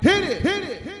Hit it, hit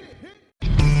it, hit it.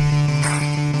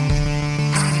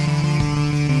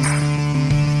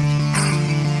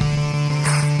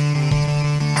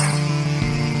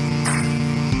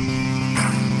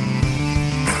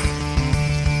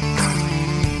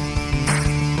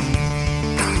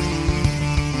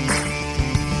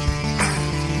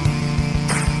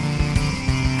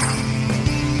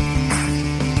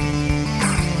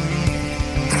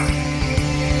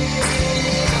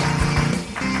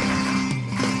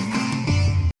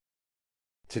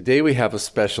 Today we have a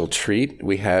special treat.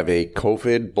 We have a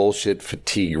COVID bullshit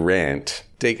fatigue rant.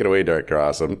 Take it away, Director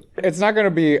Awesome. It's not going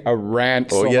to be a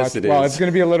rant so yes, much. it Well, is. it's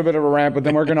going to be a little bit of a rant, but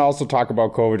then we're going to also talk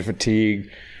about COVID fatigue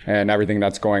and everything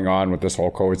that's going on with this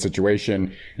whole COVID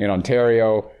situation in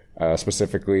Ontario,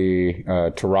 specifically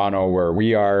Toronto, where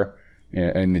we are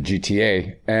in the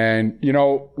GTA. And, you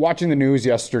know, watching the news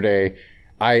yesterday,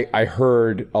 I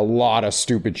heard a lot of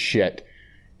stupid shit.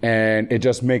 And it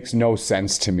just makes no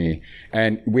sense to me.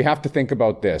 And we have to think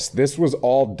about this. This was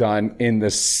all done in the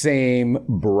same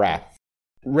breath.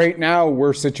 Right now,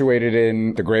 we're situated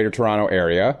in the Greater Toronto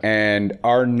area, and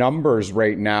our numbers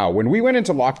right now, when we went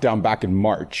into lockdown back in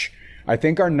March, I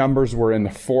think our numbers were in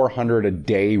the 400 a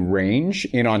day range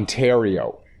in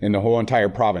Ontario, in the whole entire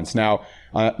province. Now,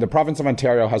 the province of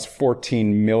Ontario has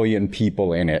 14 million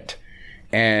people in it.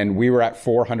 And we were at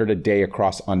 400 a day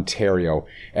across Ontario,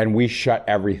 and we shut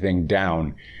everything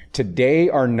down. Today,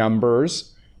 our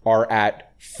numbers are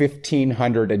at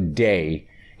 1,500 a day,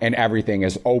 and everything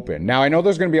is open. Now, I know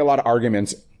there's going to be a lot of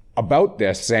arguments about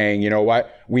this, saying, you know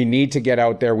what, we need to get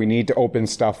out there, we need to open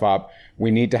stuff up,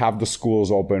 we need to have the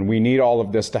schools open, we need all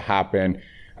of this to happen,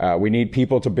 we need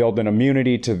people to build an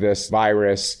immunity to this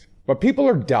virus. But people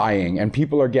are dying, and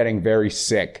people are getting very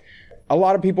sick. A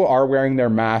lot of people are wearing their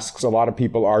masks. A lot of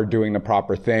people are doing the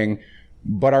proper thing,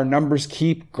 but our numbers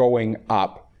keep going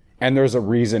up. And there's a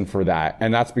reason for that.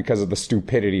 And that's because of the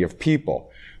stupidity of people.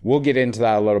 We'll get into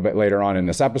that a little bit later on in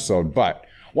this episode. But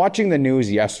watching the news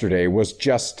yesterday was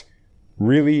just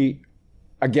really,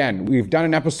 again, we've done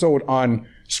an episode on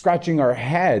scratching our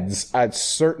heads at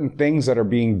certain things that are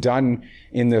being done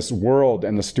in this world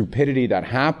and the stupidity that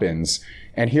happens.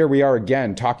 And here we are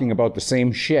again talking about the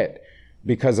same shit,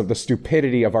 because of the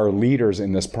stupidity of our leaders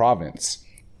in this province.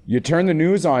 You turn the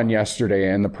news on yesterday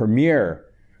and the premier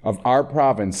of our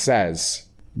province says,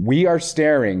 we are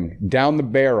staring down the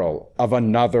barrel of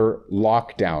another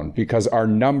lockdown because our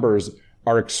numbers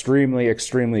are extremely,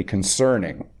 extremely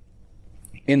concerning.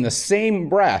 In the same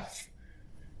breath,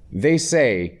 they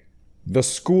say the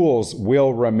schools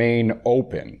will remain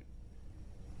open.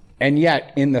 And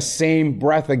yet, in the same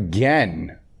breath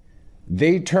again,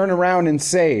 they turn around and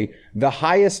say the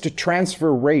highest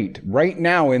transfer rate right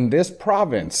now in this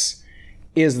province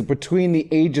is between the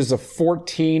ages of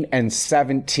 14 and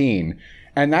 17.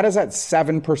 And that is at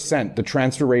 7%. The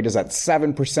transfer rate is at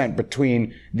 7%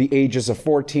 between the ages of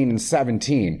 14 and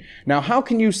 17. Now, how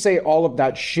can you say all of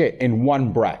that shit in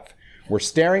one breath? We're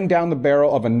staring down the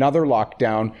barrel of another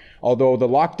lockdown. Although the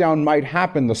lockdown might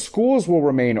happen, the schools will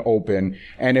remain open.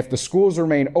 And if the schools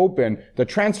remain open, the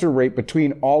transfer rate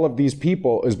between all of these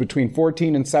people is between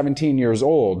 14 and 17 years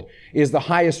old, is the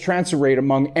highest transfer rate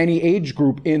among any age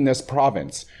group in this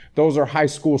province. Those are high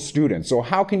school students. So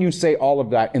how can you say all of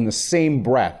that in the same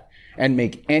breath and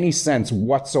make any sense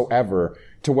whatsoever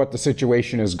to what the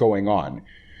situation is going on?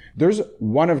 There's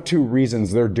one of two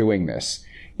reasons they're doing this.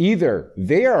 Either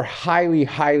they are highly,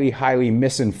 highly, highly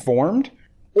misinformed,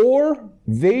 or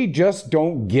they just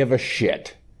don't give a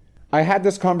shit. I had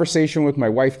this conversation with my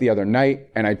wife the other night,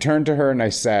 and I turned to her and I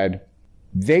said,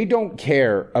 they don't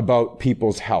care about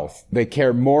people's health. They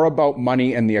care more about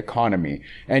money and the economy.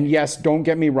 And yes, don't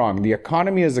get me wrong. The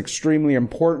economy is extremely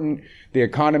important. The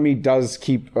economy does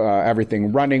keep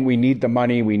everything running. We need the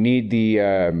money. We need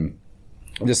the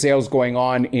sales going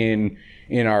on in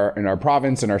our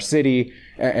province, in our city,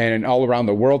 and all around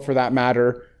the world for that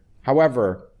matter.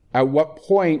 However, at what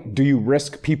point do you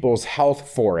risk people's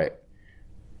health for it?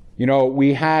 You know,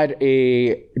 we had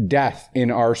a death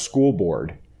in our school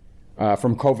board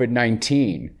from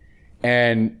COVID-19.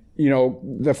 And, you know,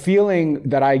 the feeling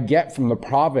that I get from the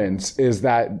province is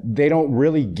that they don't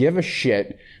really give a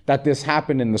shit that this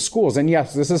happened in the schools. And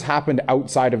yes, this has happened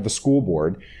outside of the school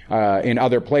board, in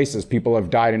other places. People have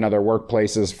died in other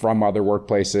workplaces, from other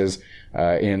workplaces,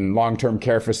 in long-term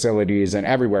care facilities and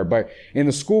everywhere. But in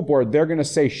the school board, they're going to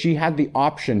say she had the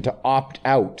option to opt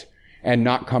out and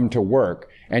not come to work.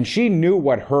 And she knew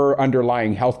what her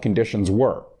underlying health conditions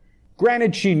were.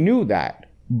 Granted, she knew that,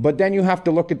 but then you have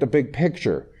to look at the big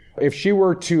picture. If she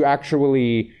were to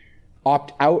actually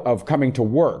opt out of coming to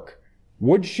work,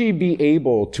 would she be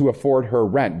able to afford her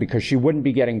rent because she wouldn't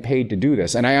be getting paid to do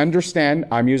this? And I understand,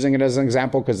 I'm using it as an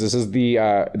example because this is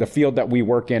the field that we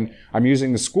work in. I'm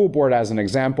using the school board as an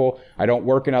example. I don't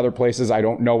work in other places. I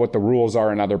don't know what the rules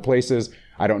are in other places.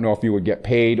 I don't know if you would get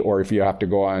paid or if you have to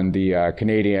go on the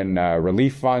Canadian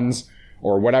relief funds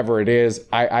or whatever it is.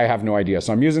 I have no idea.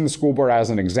 So I'm using the school board as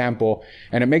an example,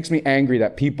 and it makes me angry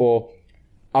that people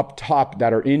up top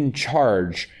that are in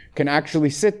charge can actually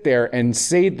sit there and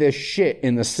say this shit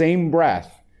in the same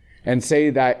breath and say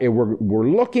that we're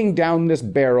looking down this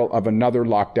barrel of another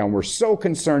lockdown. We're so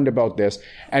concerned about this,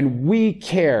 and we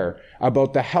care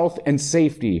about the health and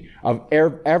safety of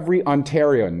every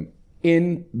Ontarian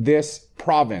in this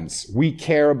province. We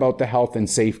care about the health and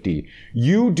safety.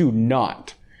 You do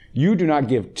not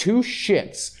give two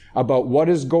shits about what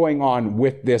is going on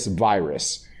with this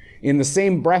virus. In the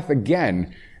same breath,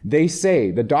 again,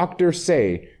 the doctors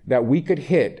say that we could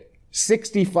hit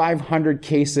 6,500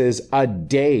 cases a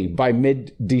day by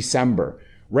mid-December.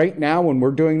 Right now, when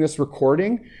we're doing this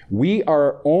recording, we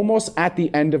are almost at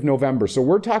the end of November. So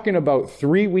we're talking about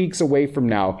 3 weeks away from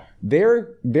now.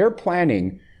 They're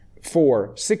planning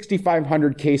for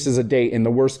 6,500 cases a day in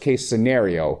the worst case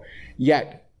scenario.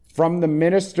 Yet, from the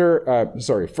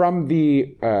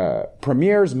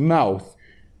premier's mouth,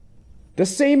 the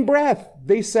same breath,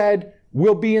 they said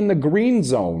we'll be in the green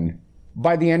zone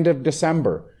by the end of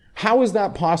December. How is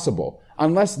that possible?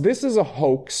 Unless this is a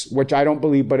hoax, which I don't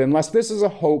believe, but unless this is a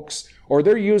hoax or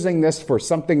they're using this for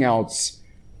something else,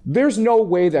 there's no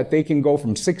way that they can go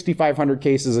from 6,500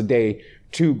 cases a day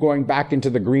to going back into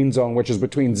the green zone, which is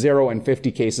between 0 and 50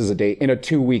 cases a day in a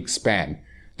 2-week span.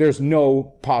 There's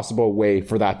no possible way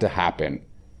for that to happen.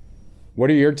 What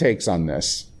are your takes on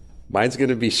this? Mine's going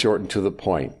to be short and to the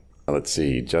point. Let's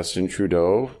see. Justin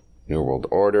Trudeau, New World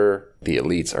Order. The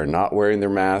elites are not wearing their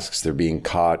masks. They're being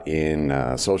caught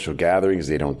in social gatherings.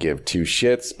 They don't give two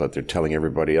shits, but they're telling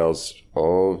everybody else,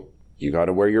 oh, you got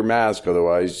to wear your mask.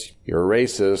 Otherwise, you're a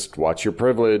racist. Watch your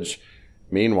privilege.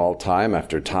 Meanwhile, time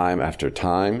after time after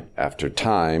time after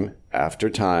time after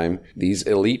time, these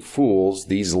elite fools,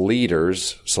 these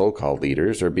leaders, so-called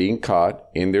leaders, are being caught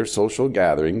in their social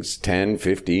gatherings, 10,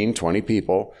 15, 20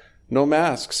 people, no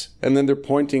masks. And then they're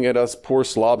pointing at us poor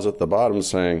slobs at the bottom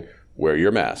saying, wear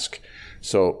your mask.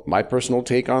 So my personal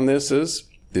take on this is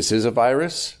a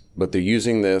virus, but they're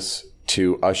using this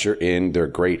to usher in their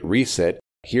great reset.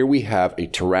 Here we have a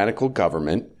tyrannical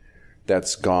government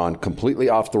that's gone completely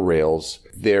off the rails.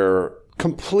 They're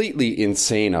completely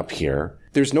insane up here.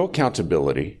 There's no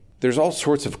accountability. There's all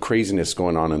sorts of craziness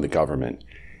going on in the government.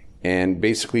 And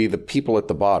basically the people at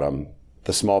the bottom,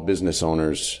 the small business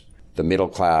owners, the middle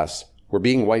class, we're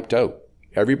being wiped out.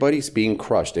 Everybody's being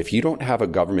crushed. If you don't have a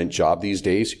government job these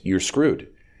days, you're screwed.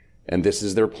 And this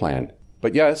is their plan.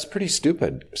 But yeah, it's pretty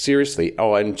stupid. Seriously.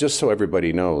 Oh, and just so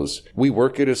everybody knows, we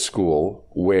work at a school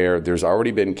where there's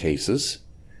already been cases.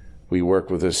 We work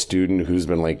with a student who's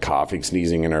been like coughing,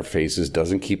 sneezing in our faces,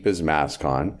 doesn't keep his mask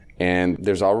on. And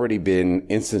there's already been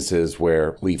instances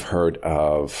where we've heard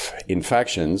of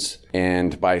infections,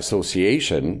 and by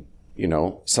association,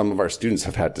 some of our students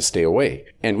have had to stay away.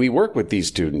 And we work with these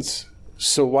students.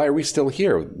 So why are we still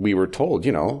here? We were told,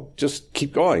 just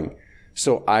keep going.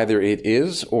 So either it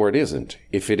is or it isn't.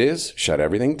 If it is, shut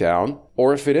everything down.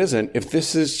 Or if it isn't, if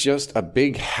this is just a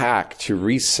big hack to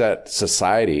reset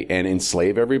society and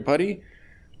enslave everybody,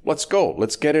 let's go.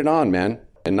 Let's get it on, man.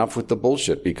 Enough with the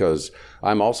bullshit, because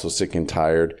I'm also sick and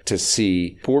tired to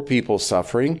see poor people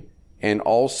suffering, and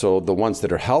also the ones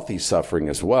that are healthy suffering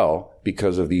as well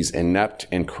because of these inept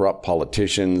and corrupt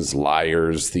politicians,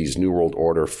 liars, these New World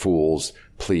Order fools.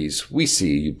 Please, we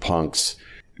see you punks.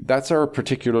 That's our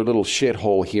particular little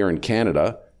shithole here in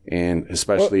Canada, and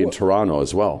especially in Toronto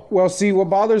as well. Well, see, what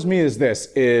bothers me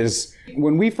is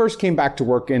when we first came back to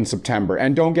work in September,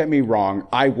 and don't get me wrong,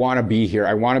 I want to be here.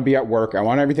 I want to be at work. I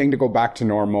want everything to go back to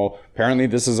normal. Apparently,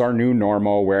 this is our new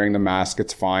normal, wearing the mask.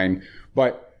 It's fine.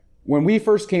 But when we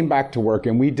first came back to work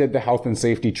and we did the health and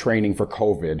safety training for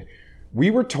COVID,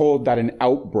 we were told that an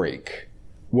outbreak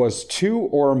was 2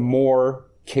 or more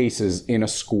cases in a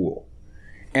school.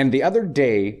 And the other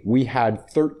day, we had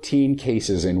 13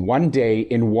 cases in one day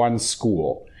in one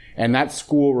school. And that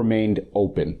school remained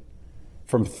open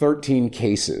from 13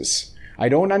 cases. I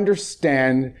don't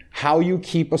understand how you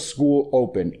keep a school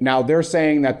open. Now, they're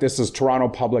saying that this is Toronto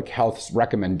Public Health's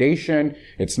recommendation.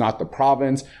 It's not the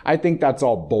province. I think that's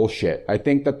all bullshit. I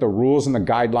think that the rules and the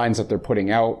guidelines that they're putting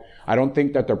out, I don't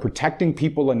think that they're protecting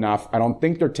people enough. I don't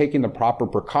think they're taking the proper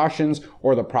precautions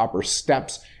or the proper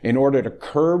steps in order to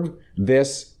curb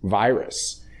this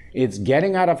virus. It's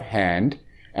getting out of hand.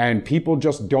 And people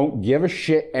just don't give a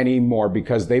shit anymore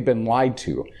because they've been lied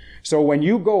to. So when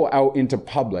you go out into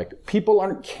public, people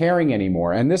aren't caring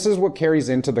anymore. And this is what carries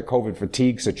into the COVID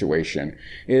fatigue situation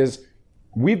is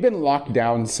we've been locked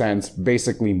down since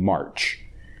basically March.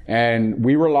 And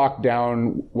we were locked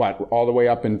down, all the way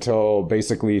up until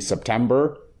basically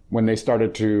September when they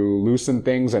started to loosen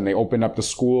things and they opened up the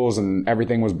schools and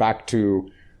everything was back to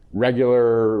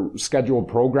regular scheduled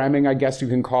programming, I guess you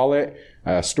can call it.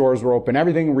 Stores were open,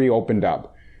 everything reopened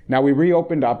up. Now we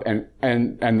reopened up and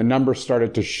the numbers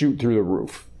started to shoot through the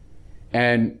roof.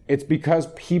 And it's because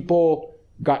people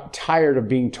got tired of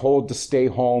being told to stay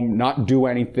home, not do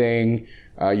anything.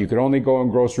 You could only go in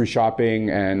grocery shopping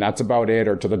and that's about it,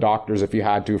 or to the doctors if you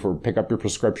had to for pick up your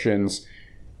prescriptions.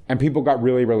 And people got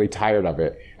really, really tired of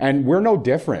it. And we're no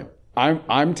different.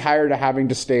 I'm tired of having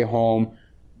to stay home.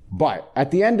 But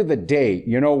at the end of the day,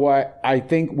 you know what? I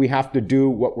think we have to do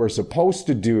what we're supposed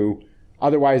to do.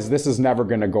 Otherwise, this is never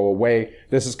going to go away.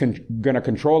 This is going to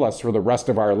control us for the rest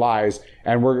of our lives.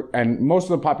 And most of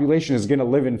the population is going to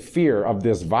live in fear of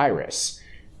this virus.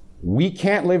 We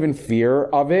can't live in fear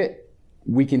of it.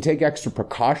 We can take extra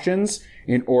precautions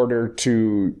in order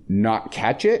to not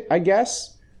catch it, I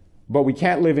guess. But we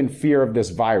can't live in fear of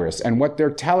this virus. And what they're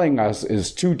telling us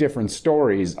is two different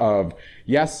stories of,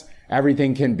 yes,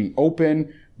 everything can be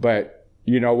open, but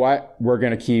you know what? We're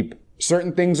going to keep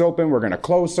certain things open. We're going to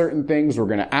close certain things. We're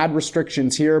going to add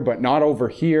restrictions here, but not over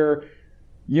here.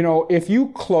 You know, if you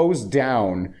close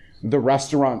down the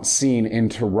restaurant scene in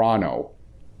Toronto,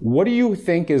 what do you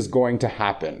think is going to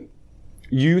happen?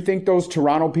 You think those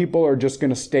Toronto people are just going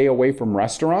to stay away from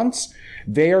restaurants?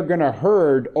 They are going to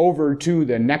herd over to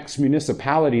the next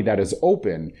municipality that is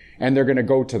open, and they're going to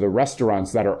go to the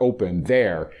restaurants that are open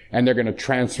there, and they're going to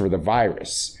transfer the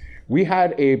virus. We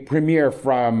had a premier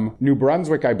from New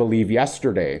Brunswick, I believe,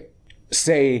 yesterday,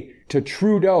 say to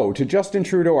Justin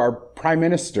Trudeau, our prime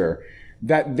minister,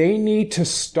 that they need to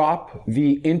stop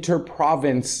the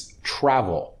inter-province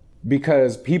travel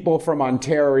because people from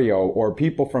Ontario or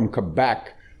people from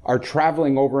Quebec are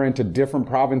traveling over into different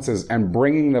provinces and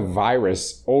bringing the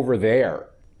virus over there.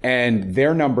 And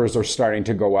their numbers are starting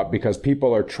to go up because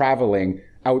people are traveling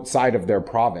outside of their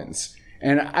province.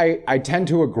 And I tend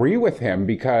to agree with him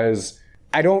because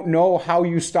I don't know how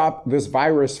you stop this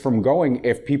virus from going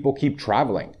if people keep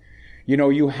traveling. You know,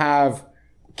 you have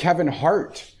Kevin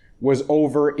Hart was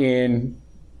over in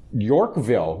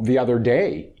Yorkville the other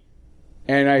day.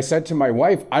 And I said to my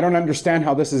wife, I don't understand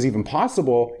how this is even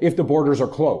possible if the borders are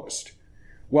closed.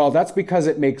 Well, that's because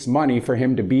it makes money for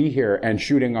him to be here and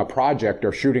shooting a project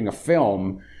or shooting a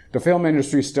film. The film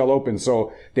industry is still open.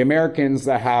 So the Americans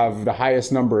that have the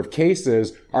highest number of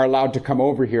cases are allowed to come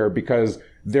over here because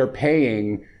they're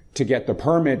paying to get the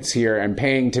permits here and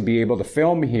paying to be able to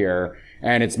film here,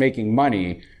 and it's making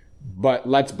money. But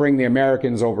let's bring the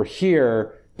Americans over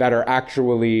here that are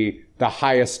actually the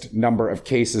highest number of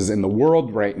cases in the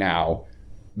world right now.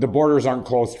 The borders aren't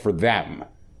closed for them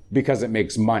because it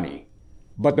makes money.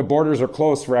 But the borders are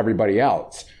closed for everybody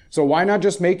else. So why not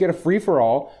just make it a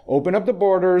free-for-all, open up the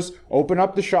borders, open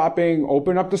up the shopping,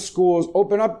 open up the schools,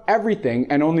 open up everything,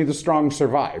 and only the strong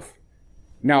survive.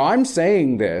 Now, I'm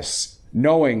saying this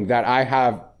knowing that I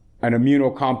have an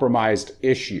immunocompromised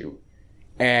issue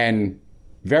and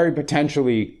very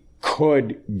potentially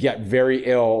could get very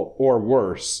ill or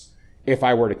worse if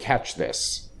I were to catch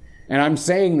this. And I'm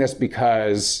saying this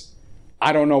because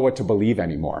I don't know what to believe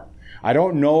anymore. I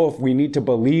don't know if we need to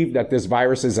believe that this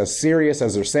virus is as serious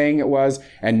as they're saying it was,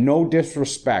 and no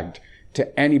disrespect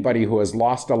to anybody who has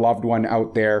lost a loved one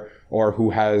out there or who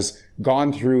has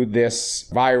gone through this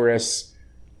virus.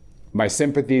 My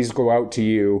sympathies go out to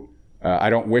you. I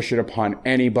don't wish it upon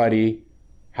anybody.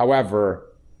 However,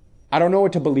 I don't know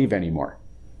what to believe anymore.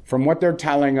 From what they're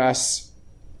telling us,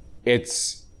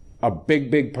 it's a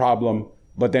big, big problem.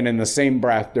 But then in the same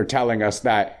breath, they're telling us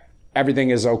that everything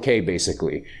is okay,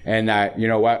 basically. And that, you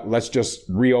know what, let's just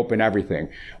reopen everything.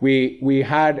 We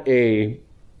had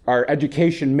our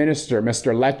education minister,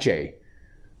 Mr. Lecce,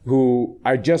 who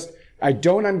I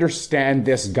don't understand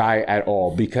this guy at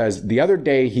all, because the other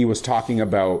day he was talking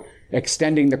about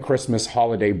extending the Christmas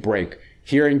holiday break.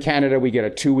 Here in Canada, we get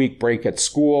a 2-week break at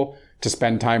school to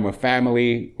spend time with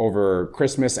family over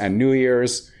Christmas and New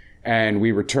Year's. And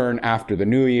we return after the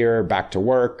New Year back to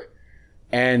work.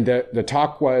 And the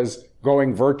talk was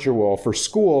going virtual for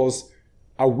schools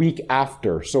a week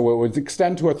after. So it would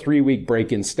extend to a 3-week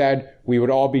break instead. We would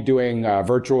all be doing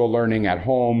virtual learning at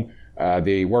home.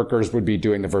 The workers would be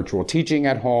doing the virtual teaching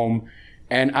at home.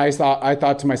 And I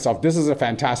thought to myself, this is a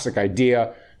fantastic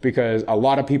idea because a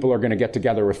lot of people are going to get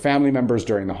together with family members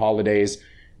during the holidays.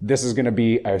 this is going to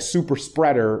be a super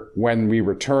spreader when we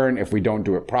return if we don't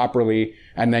do it properly.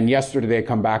 And then yesterday they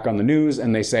come back on the news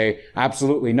and they say,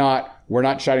 absolutely not. We're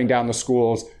not shutting down the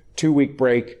schools. 2-week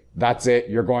break. That's it.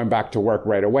 You're going back to work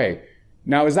right away.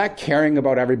 Now, is that caring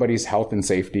about everybody's health and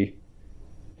safety?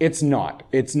 It's not.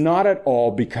 It's not at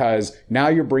all, because now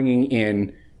you're bringing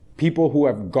in people who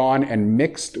have gone and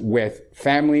mixed with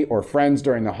family or friends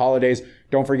during the holidays.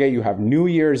 Don't forget, you have New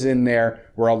Year's in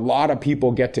there where a lot of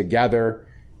people get together,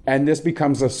 and this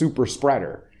becomes a super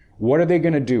spreader. What are they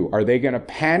going to do? Are they going to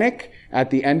panic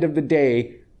at the end of the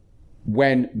day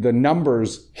when the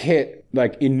numbers hit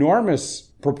like enormous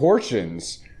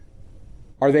proportions?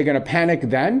 Are they going to panic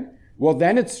then? Well,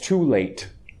 then it's too late.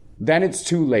 Then it's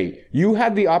too late. You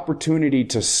had the opportunity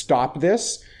to stop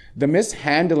this. The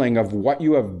mishandling of what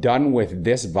you have done with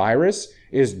this virus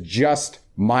is just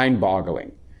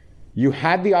mind-boggling. You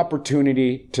had the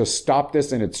opportunity to stop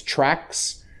this in its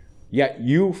tracks, yet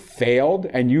you failed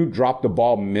and you dropped the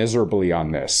ball miserably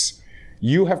on this.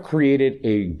 You have created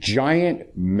a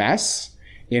giant mess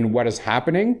in what is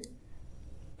happening,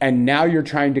 and now you're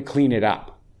trying to clean it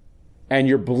up. And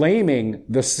you're blaming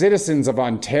the citizens of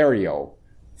Ontario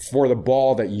for the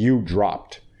ball that you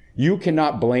dropped. You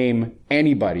cannot blame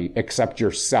anybody except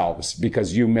yourselves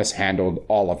because you mishandled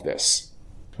all of this.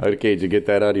 Okay, did you get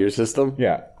that out of your system?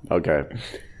 Yeah. Okay.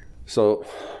 So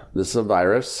this is a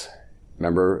virus.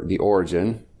 Remember the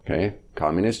origin, okay?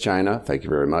 Communist China, thank you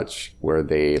very much, where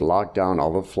they locked down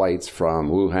all the flights from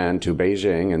Wuhan to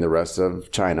Beijing and the rest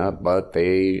of China, but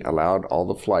they allowed all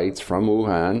the flights from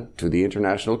Wuhan to the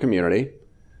international community.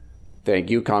 Thank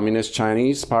you, Communist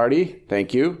Chinese Party.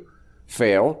 Thank you.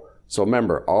 Fail. So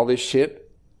remember, all this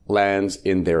shit lands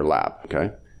in their lap,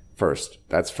 okay?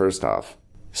 That's first off.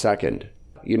 Second,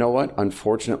 you know what?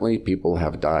 Unfortunately, people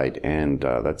have died, and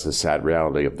that's a sad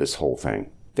reality of this whole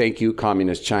thing. Thank you,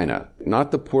 Communist China.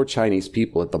 Not the poor Chinese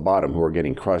people at the bottom who are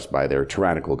getting crushed by their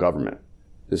tyrannical government.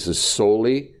 This is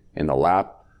solely in the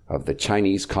lap of the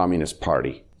Chinese Communist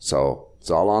Party. So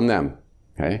it's all on them,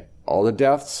 okay? All the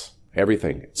deaths,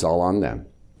 everything, it's all on them.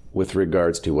 With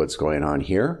regards to what's going on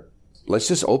here, let's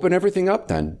just open everything up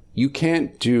then. You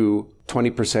can't do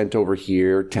 20% over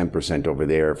here, 10% over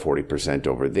there, 40%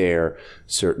 over there,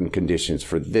 certain conditions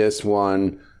for this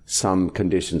one, some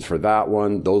conditions for that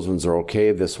one. Those ones are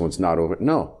okay. This one's not over.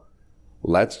 No.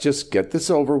 Let's just get this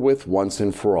over with once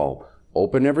and for all.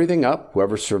 Open everything up.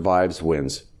 Whoever survives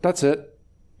wins. That's it.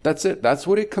 That's it. That's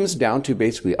what it comes down to,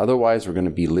 basically. Otherwise, we're going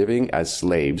to be living as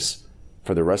slaves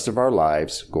for the rest of our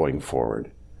lives going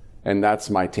forward. And that's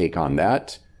my take on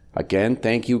that. Again,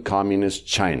 thank you, Communist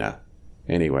China.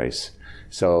 Anyways,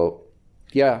 so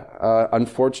yeah,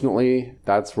 unfortunately,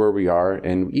 that's where we are.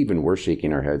 And even we're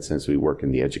shaking our heads since we work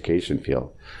in the education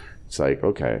field. It's like,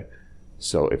 okay,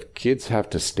 so if kids have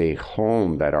to stay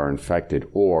home that are infected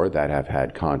or that have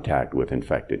had contact with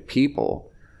infected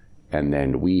people, and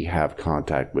then we have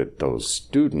contact with those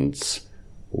students,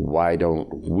 why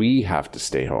don't we have to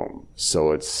stay home?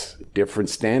 So it's different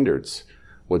standards.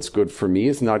 What's good for me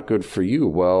is not good for you.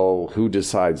 Well, who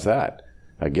decides that?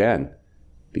 Again,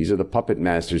 these are the puppet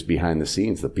masters behind the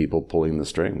scenes, the people pulling the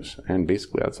strings. And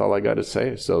basically, that's all I got to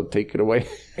say. So take it away.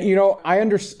 You know, I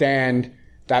understand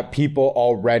that people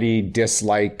already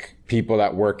dislike people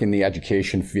that work in the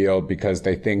education field because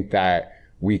they think that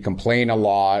we complain a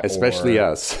lot. Especially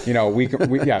us. You know, we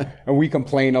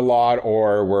complain a lot,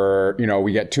 or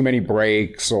we get too many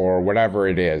breaks or whatever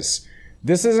it is.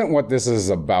 This isn't what this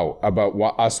is about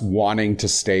us wanting to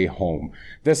stay home.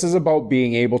 This is about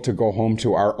being able to go home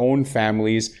to our own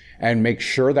families and make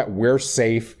sure that we're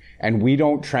safe and we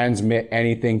don't transmit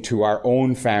anything to our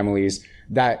own families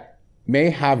that may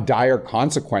have dire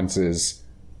consequences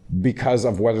because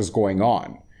of what is going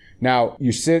on. Now,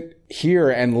 you sit here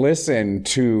and listen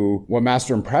to what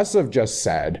Master Impressive just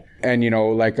said, and,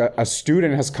 like a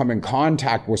student has come in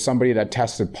contact with somebody that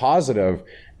tested positive,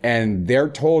 and they're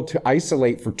told to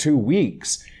isolate for 2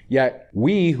 weeks. Yet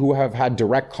we who have had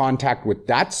direct contact with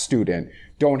that student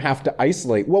don't have to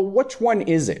isolate. Well, which one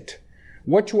is it?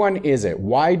 Which one is it?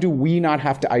 Why do we not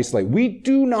have to isolate? We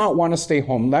do not want to stay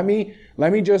home. Let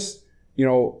me just,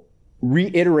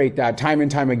 reiterate that time and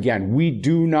time again. We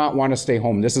do not want to stay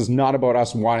home. This is not about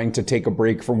us wanting to take a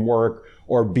break from work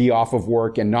or be off of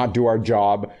work and not do our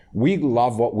job. We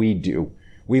love what we do.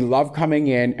 We love coming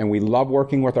in and we love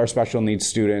working with our special needs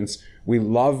students. We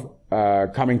love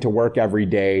coming to work every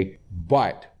day.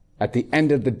 But at the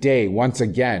end of the day, once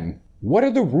again, what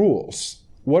are the rules?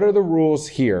 What are the rules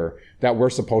here that we're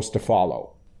supposed to follow?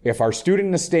 If our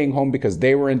student is staying home because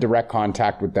they were in direct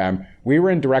contact with them, we were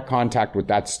in direct contact with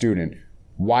that student,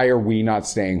 why are we not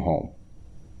staying home?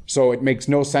 So it makes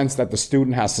no sense that the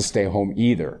student has to stay home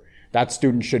either. That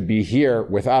student should be here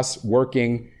with us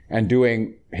working and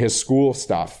doing his school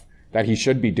stuff that he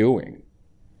should be doing.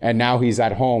 And now he's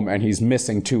at home and he's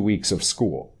missing 2 weeks of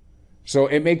school. So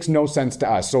it makes no sense to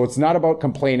us. So it's not about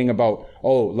complaining about,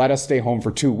 oh, let us stay home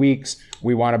for 2 weeks.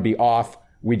 We want to be off.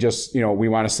 We just, we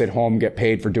want to sit home, get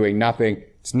paid for doing nothing.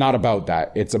 It's not about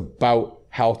that. It's about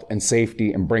health and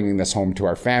safety and bringing this home to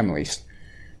our families.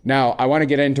 Now, I want to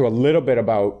get into a little bit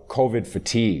about COVID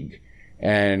fatigue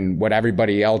and what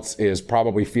everybody else is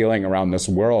probably feeling around this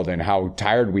world and how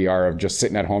tired we are of just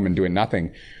sitting at home and doing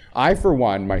nothing. I, for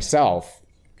one, myself,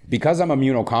 because I'm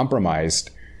immunocompromised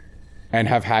and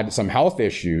have had some health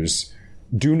issues,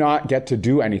 do not get to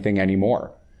do anything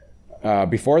anymore.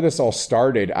 Before this all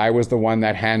started, I was the one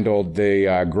that handled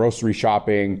the grocery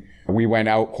shopping. We went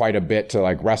out quite a bit to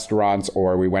like restaurants,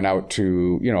 or we went out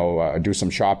to, do some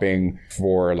shopping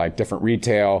for like different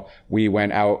retail. We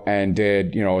went out and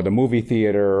did, the movie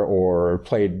theater, or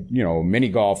played, mini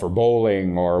golf or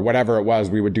bowling or whatever it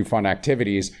was. We would do fun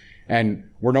activities. And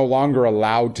we're no longer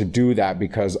allowed to do that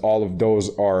because all of those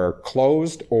are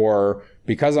closed, or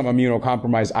because I'm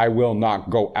immunocompromised, I will not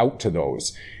go out to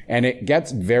those. And it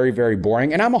gets very, very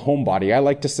boring. And I'm a homebody. I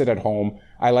like to sit at home.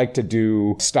 I like to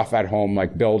do stuff at home,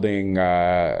 like building,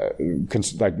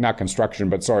 not construction,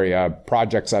 but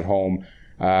projects at home.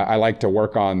 I like to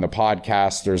work on the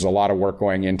podcast. There's a lot of work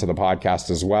going into the podcast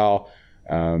as well.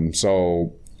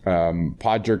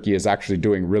 Pod Jerky is actually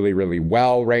doing really, really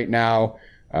well right now.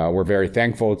 We're very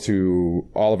thankful to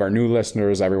all of our new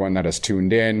listeners, everyone that has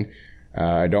tuned in.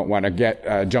 I don't want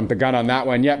to jump the gun on that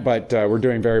one yet, but we're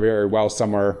doing very, very well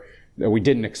somewhere that we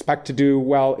didn't expect to do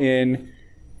well in.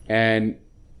 And,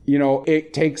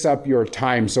 it takes up your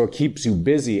time, so it keeps you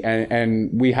busy. And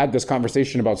we had this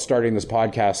conversation about starting this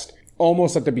podcast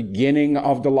almost at the beginning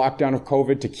of the lockdown of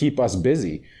COVID to keep us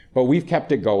busy. But we've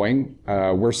kept it going.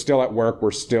 We're still at work.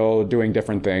 We're still doing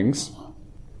different things.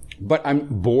 But I'm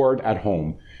bored at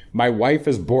home. My wife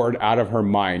is bored out of her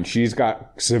mind. She's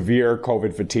got severe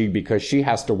COVID fatigue because she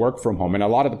has to work from home. And a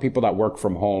lot of the people that work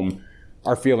from home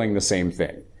are feeling the same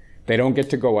thing. They don't get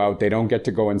to go out. They don't get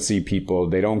to go and see people.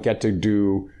 They don't get to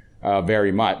do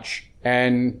very much.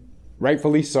 And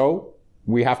rightfully so.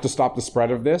 We have to stop the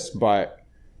spread of this. But,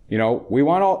 we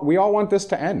all want this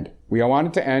to end. We all want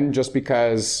it to end just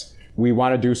because we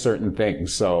want to do certain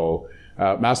things. So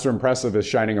Master Impressive is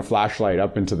shining a flashlight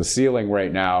up into the ceiling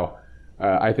right now.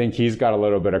 I think he's got a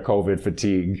little bit of COVID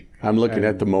fatigue. I'm looking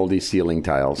at the moldy ceiling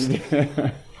tiles.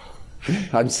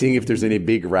 I'm seeing if there's any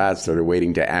big rats that are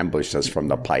waiting to ambush us from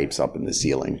the pipes up in the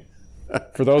ceiling.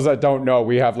 For those that don't know,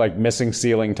 we have like missing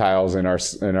ceiling tiles in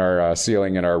our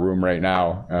ceiling in our room right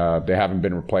now. They haven't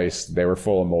been replaced. They were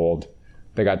full of mold.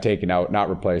 They got taken out, not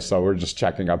replaced. So we're just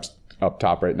checking up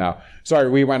top right now. Sorry,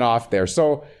 we went off there.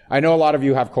 So I know a lot of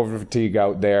you have COVID fatigue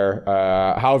out there.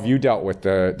 How have you dealt with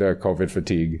the COVID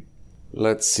fatigue?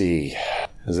 Let's see.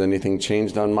 Has anything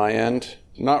changed on my end?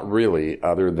 Not really,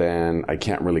 other than I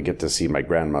can't really get to see my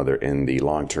grandmother in the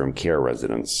long-term care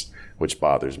residence, which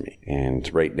bothers me.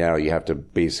 And right now you have to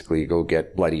basically go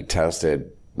get bloody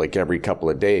tested like every couple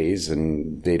of days,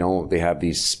 and they have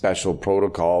these special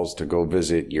protocols to go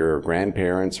visit your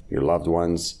grandparents, your loved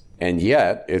ones. And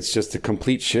yet it's just a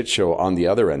complete shit show on the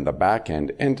other end, the back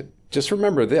end. And just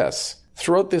remember this.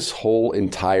 Throughout this whole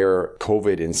entire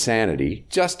COVID insanity,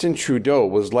 Justin Trudeau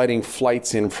was letting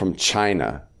flights in from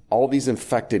China. All these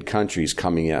infected countries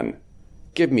coming in.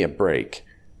 Give me a break.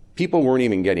 People weren't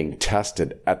even getting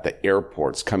tested at the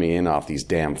airports coming in off these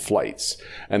damn flights.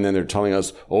 And then they're telling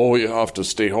us, oh, you have to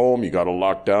stay home. You got to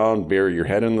lock down, bury your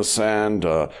head in the sand.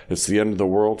 It's the end of the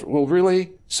world. Well,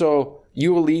 really? So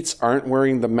you elites aren't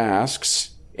wearing the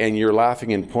masks and you're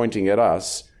laughing and pointing at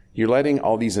us. You're letting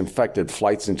all these infected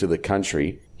flights into the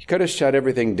country. You could have shut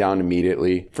everything down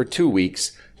immediately for 2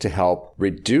 weeks to help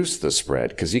reduce the spread,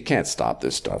 because you can't stop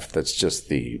this stuff. That's just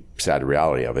the sad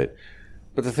reality of it.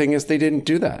 But the thing is, they didn't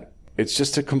do that. It's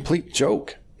just a complete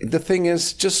joke. The thing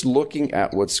is, just looking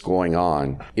at what's going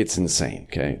on, it's insane,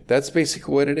 okay? That's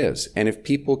basically what it is. And if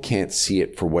people can't see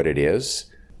it for what it is,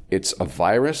 it's a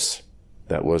virus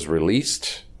that was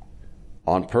released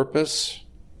on purpose,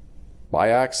 by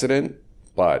accident.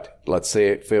 But let's say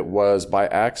if it was by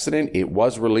accident, it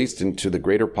was released into the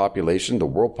greater population, the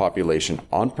world population,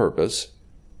 on purpose.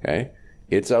 Okay?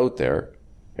 It's out there.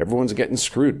 Everyone's getting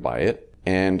screwed by it.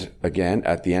 And again,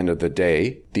 at the end of the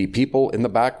day, the people in the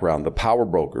background, the power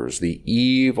brokers, the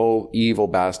evil, evil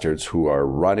bastards who are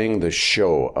running the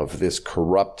show of this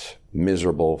corrupt,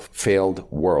 miserable,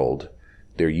 failed world,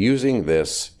 they're using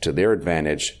this to their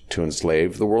advantage to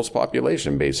enslave the world's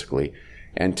population, basically.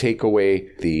 and take away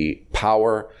the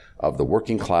power of the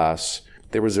working class.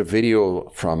 There was a video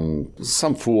from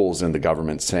some fools in the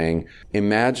government saying,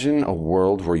 imagine a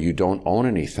world where you don't own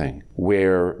anything,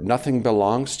 where nothing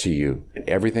belongs to you.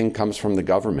 Everything comes from the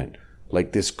government,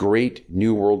 like this great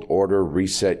New World Order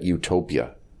reset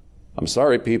utopia. I'm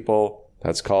sorry, people.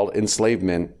 That's called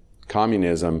enslavement,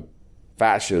 communism,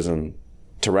 fascism,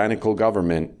 tyrannical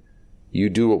government. You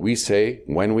do what we say,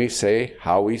 when we say,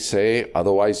 how we say,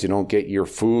 otherwise you don't get your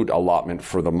food allotment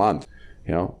for the month.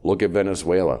 Look at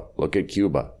Venezuela, look at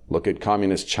Cuba, look at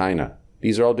communist China.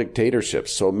 These are all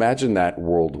dictatorships. So imagine that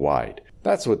worldwide.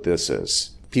 That's what this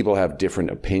is. People have different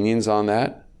opinions on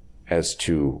that as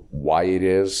to why it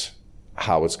is,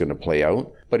 how it's going to play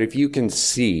out. But if you can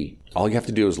see, all you have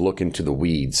to do is look into the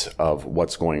weeds of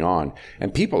what's going on.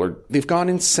 And they've gone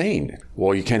insane.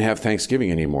 Well, you can't have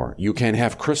Thanksgiving anymore. You can't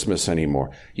have Christmas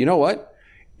anymore. You know what?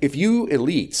 If you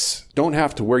elites don't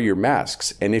have to wear your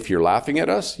masks, and if you're laughing at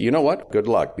us, you know what? Good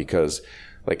luck, because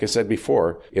like I said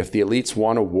before, if the elites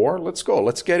want a war, let's go.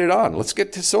 Let's get it on. Let's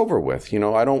get this over with.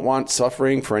 I don't want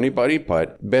suffering for anybody,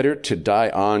 but better to die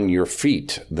on your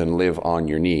feet than live on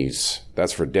your knees.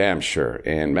 That's for damn sure.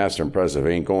 And Master Impressive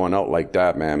ain't going out like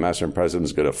that, man. Master Impressive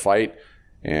is going to fight,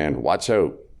 and watch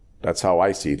out. That's how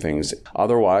I see things.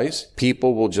 Otherwise,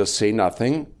 people will just say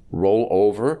nothing, roll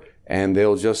over, and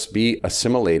they'll just be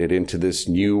assimilated into this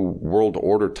new world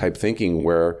order type thinking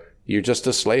where you're just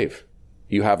a slave.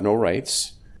 You have no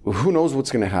rights. Who knows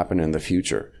what's going to happen in the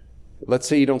future? Let's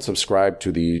say you don't subscribe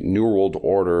to the New World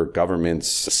Order government's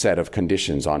set of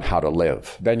conditions on how to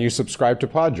live. Then you subscribe to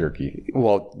Pod Jerky.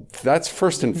 Well, that's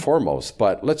first and foremost.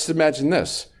 But let's imagine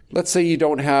this. Let's say you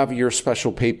don't have your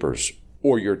special papers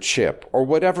or your chip or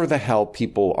whatever the hell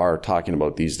people are talking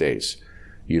about these days.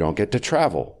 You don't get to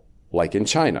travel, like in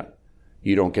China.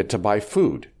 You don't get to buy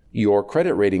food. Your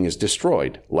credit rating is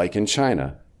destroyed, like in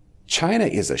China. China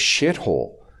is a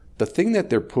shithole. The thing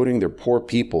that they're putting their poor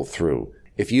people through,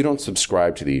 if you don't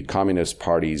subscribe to the Communist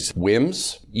Party's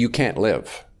whims, you can't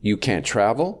live. You can't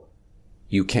travel.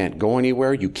 You can't go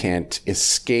anywhere. You can't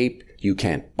escape. You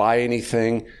can't buy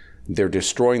anything. They're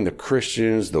destroying the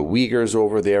Christians, the Uyghurs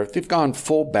over there. They've gone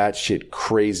full batshit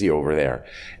crazy over there.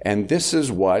 And this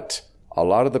is what a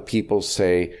lot of the people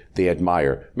say they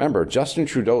admire. Remember, Justin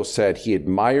Trudeau said he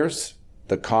admires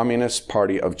the Communist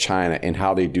Party of China and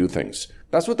how they do things.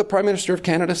 That's what the Prime Minister of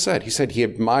Canada said. He said he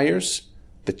admires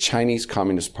the Chinese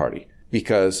Communist Party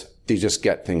because they just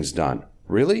get things done.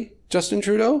 Really, Justin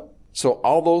Trudeau? So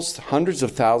all those hundreds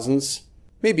of thousands,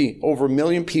 maybe over 1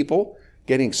 million people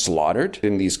getting slaughtered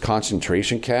in these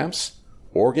concentration camps,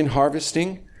 organ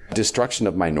harvesting, destruction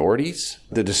of minorities,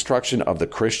 the destruction of the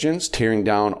Christians, tearing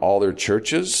down all their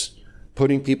churches,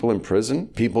 putting people in prison,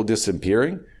 people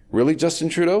disappearing. Really, Justin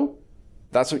Trudeau?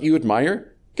 That's what you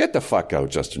admire? Get the fuck out,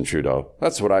 Justin Trudeau.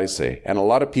 That's what I say. And a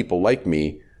lot of people like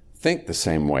me think the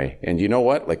same way. And you know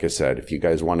what? Like I said, if you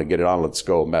guys want to get it on, let's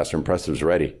go. Master Impressive's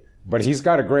ready. But he's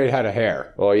got a great head of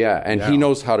hair. Oh, yeah. And he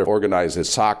knows how to organize his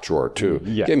sock drawer, too.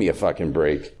 Yeah. Give me a fucking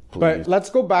break, please. But let's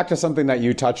go back to something that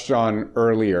you touched on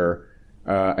earlier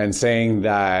and saying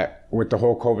that with the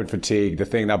whole COVID fatigue, the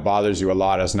thing that bothers you a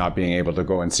lot is not being able to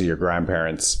go and see your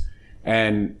grandparents.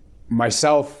 And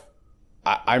myself,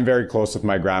 I'm very close with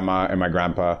my grandma and my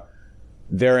grandpa.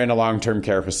 They're in a long-term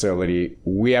care facility.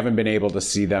 We haven't been able to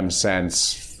see them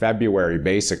since February,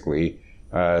 basically,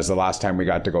 is the last time we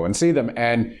got to go and see them.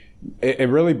 And it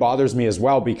really bothers me as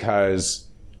well because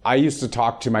I used to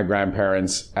talk to my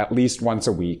grandparents at least once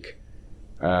a week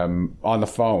on the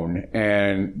phone.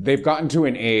 And they've gotten to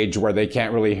an age where they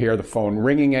can't really hear the phone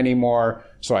ringing anymore.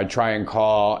 So I try and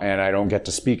call and I don't get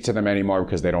to speak to them anymore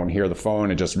because they don't hear the phone.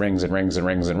 It just rings and rings and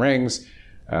rings and rings.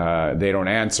 They don't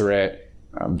answer it.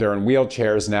 They're in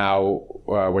wheelchairs now,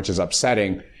 which is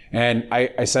upsetting. And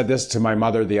I said this to my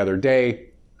mother the other day.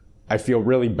 I feel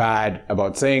really bad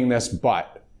about saying this,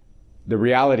 but the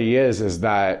reality is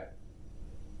that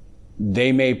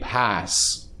they may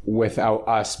pass without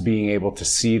us being able to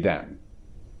see them.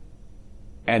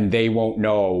 And they won't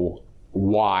know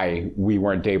why we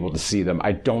weren't able to see them.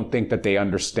 I don't think that they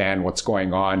understand what's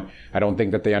going on. I don't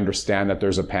think that they understand that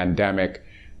there's a pandemic.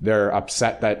 They're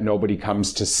upset that nobody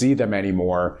comes to see them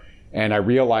anymore. And I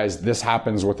realize this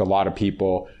happens with a lot of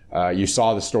people. You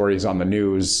saw the stories on the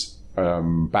news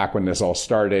back when this all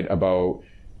started about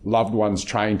loved ones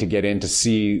trying to get in to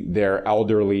see their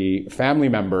elderly family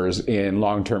members in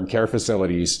long-term care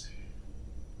facilities.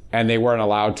 And they weren't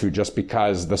allowed to just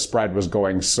because the spread was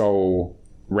going so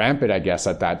rampant, I guess,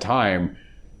 at that time.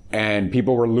 And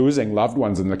people were losing loved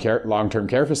ones in the long-term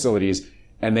care facilities,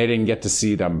 and they didn't get to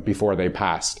see them before they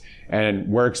passed. And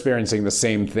we're experiencing the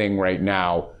same thing right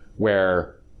now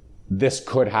where this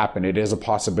could happen. It is a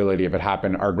possibility of it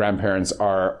happen. Our grandparents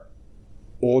are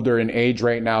older in age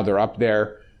right now. They're up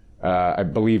there. I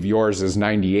believe yours is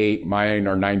 98. Mine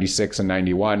are 96 and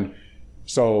 91.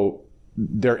 So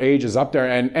their age is up there.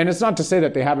 And it's not to say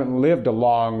that they haven't lived a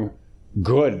long,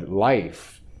 good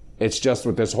life. It's just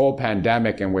with this whole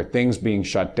pandemic and with things being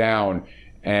shut down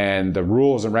and the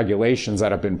rules and regulations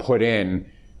that have been put in,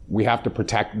 we have to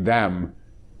protect them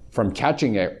from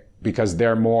catching it because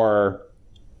they're more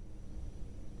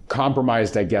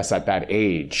compromised, I guess, at that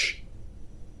age.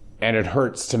 And it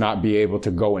hurts to not be able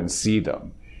to go and see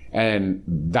them. And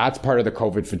that's part of the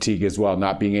COVID fatigue as well,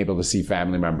 not being able to see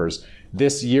family members.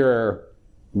 This year,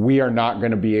 we are not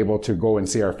going to be able to go and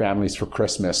see our families for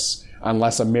Christmas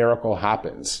unless a miracle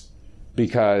happens.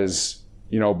 Because,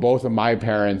 both of my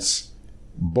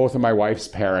wife's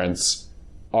parents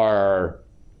are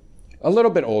a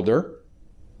little bit older,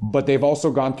 but they've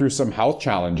also gone through some health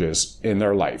challenges in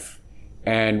their life.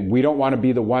 And we don't want to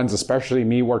be the ones, especially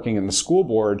me working in the school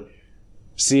board,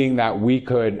 seeing that we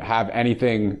could have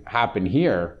anything happen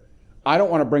here. I don't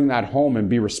want to bring that home and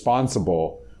be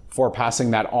responsible for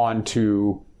passing that on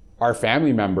to our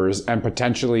family members and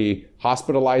potentially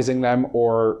hospitalizing them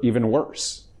or even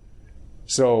worse.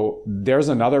 So there's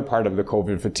another part of the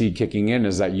COVID fatigue kicking in,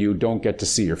 is that you don't get to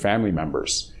see your family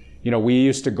members. We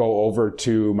used to go over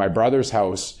to my brother's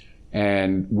house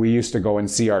and we used to go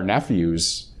and see our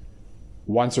nephews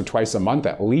once or twice a month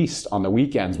at least on the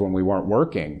weekends when we weren't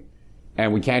working.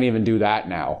 And we can't even do that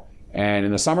now. And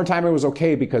in the summertime, it was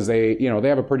okay because they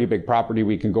have a pretty big property.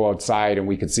 We can go outside and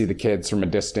we could see the kids from a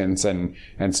distance and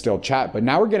still chat. But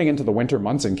now we're getting into the winter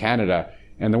months in Canada,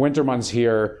 and the winter months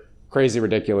here, crazy,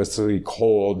 ridiculously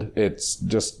cold. It's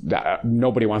just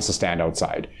nobody wants to stand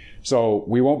outside. So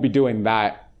we won't be doing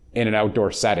that in an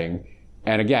outdoor setting.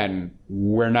 And again,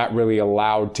 we're not really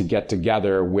allowed to get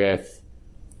together with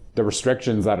the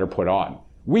restrictions that are put on.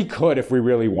 We could if we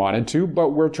really wanted to, but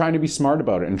we're trying to be smart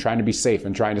about it and trying to be safe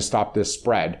and trying to stop this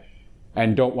spread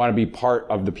and don't want to be part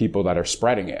of the people that are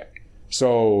spreading it.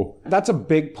 So that's a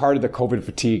big part of the COVID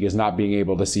fatigue, is not being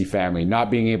able to see family, not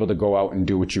being able to go out and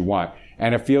do what you want.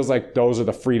 And it feels like those are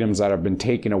the freedoms that have been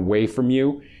taken away from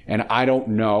you. And I don't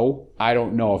know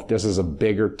if this is a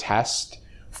bigger test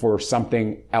for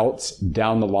something else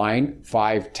down the line,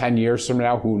 5-10 years from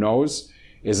now, who knows?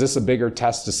 Is this a bigger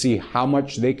test to see how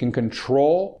much they can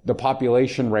control the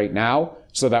population right now,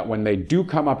 so that when they do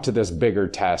come up to this bigger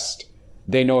test,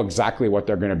 they know exactly what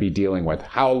they're going to be dealing with?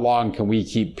 How long can we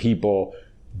keep people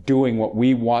doing what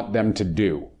we want them to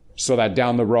do so that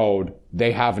down the road,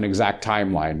 they have an exact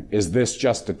timeline? Is this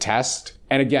just a test?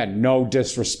 And again, no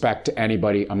disrespect to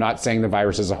anybody. I'm not saying the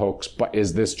virus is a hoax, but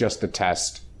is this just a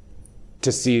test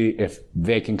to see if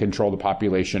they can control the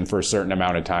population for a certain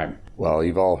amount of time? Well,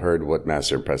 you've all heard what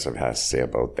Master Impressive has to say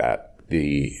about that.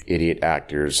 The idiot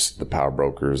actors, the power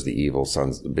brokers, the evil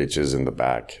sons of bitches in the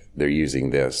back, they're using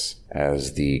this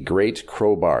as the great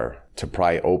crowbar to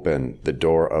pry open the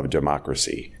door of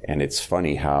democracy. And it's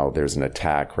funny how there's an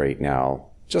attack right now,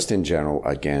 just in general,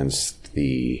 against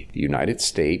the United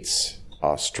States,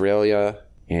 Australia,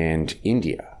 and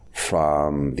India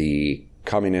from the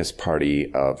Communist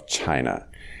Party of China.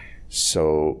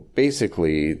 So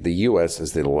basically, the U.S.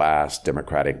 is the last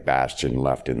democratic bastion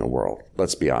left in the world.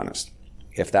 Let's be honest.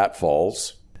 If that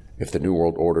falls, if the New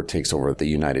World Order takes over the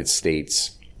United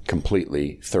States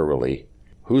completely, thoroughly,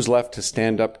 who's left to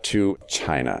stand up to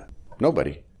China?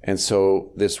 Nobody. And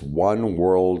so this one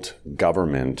world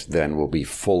government then will be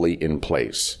fully in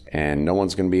place, and no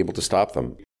one's going to be able to stop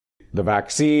them. The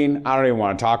vaccine, I don't even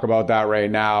want to talk about that right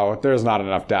now. There's not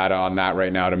enough data on that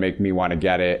right now to make me want to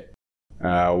get it.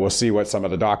 We'll see what some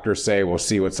of the doctors say. We'll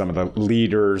see what some of the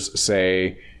leaders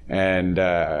say, and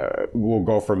we'll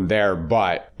go from there.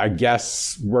 But I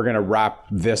guess we're going to wrap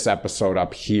this episode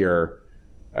up here.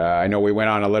 I know we went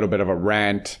on a little bit of a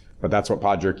rant, but that's what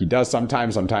Pod Jerky does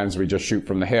sometimes. Sometimes we just shoot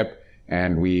from the hip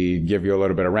and we give you a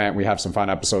little bit of rant. We have some fun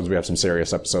episodes. We have some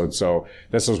serious episodes. So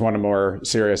this was one of the more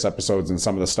serious episodes, and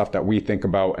some of the stuff that we think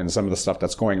about and some of the stuff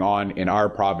that's going on in our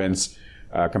province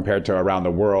compared to around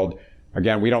the world.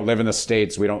 Again, we don't live in the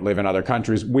States. We don't live in other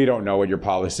countries. We don't know what your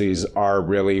policies are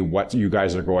really, what you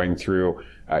guys are going through.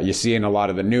 You see in a lot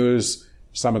of the news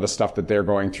some of the stuff that they're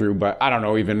going through, but I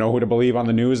don't even know who to believe on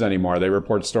the news anymore. They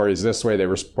report stories this way. They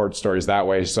report stories that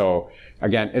way. So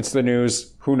again, it's the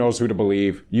news. Who knows who to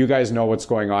believe? You guys know what's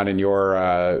going on in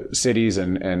your cities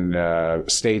and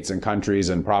states and countries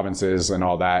and provinces and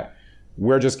all that.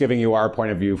 We're just giving you our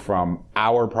point of view from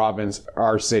our province,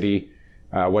 our city,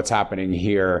 what's happening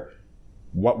here,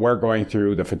 what we're going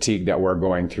through, the fatigue that we're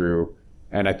going through.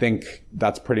 And I think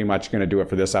that's pretty much going to do it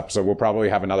for this episode. We'll probably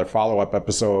have another follow-up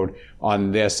episode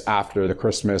on this after the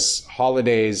Christmas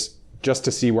holidays, just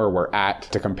to see where we're at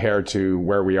to compare to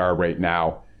where we are right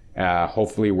now.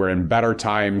 Hopefully we're in better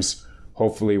times.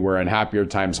 Hopefully we're in happier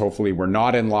times. Hopefully we're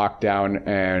not in lockdown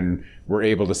and we're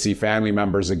able to see family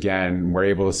members again. We're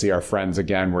able to see our friends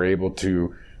again. We're able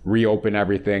to reopen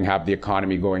everything, have the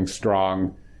economy going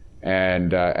strong,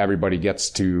 and everybody gets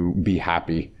to be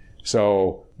happy.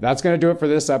 So that's going to do it for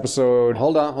this episode.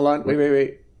 Hold on.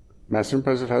 Wait. Master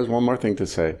Impressive has one more thing to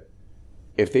say.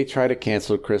 If they try to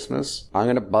cancel Christmas, I'm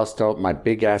going to bust out my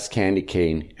big ass candy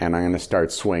cane and I'm going to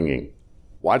start swinging.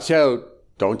 Watch out.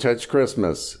 Don't touch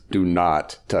Christmas. Do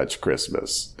not touch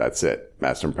Christmas. That's it.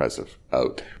 Master Impressive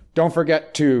out. Don't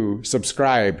forget to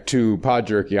subscribe to Pod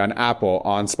Jerky on Apple,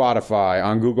 on Spotify,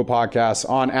 on Google Podcasts,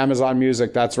 on Amazon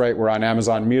Music. That's right, we're on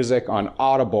Amazon Music, on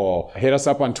Audible. Hit us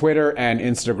up on Twitter and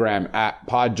Instagram at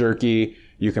Pod Jerky.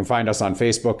 You can find us on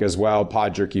Facebook as well,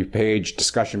 Pod Jerky page,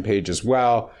 discussion page as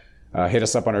well. Hit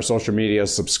us up on our social media,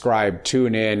 subscribe,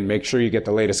 tune in, make sure you get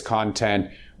the latest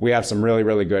content. We have some really,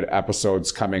 really good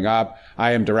episodes coming up.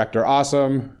 I am Director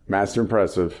Awesome. Master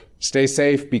Impressive. Stay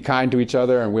safe, be kind to each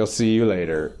other, and we'll see you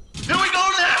later. Here we go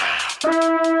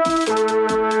now!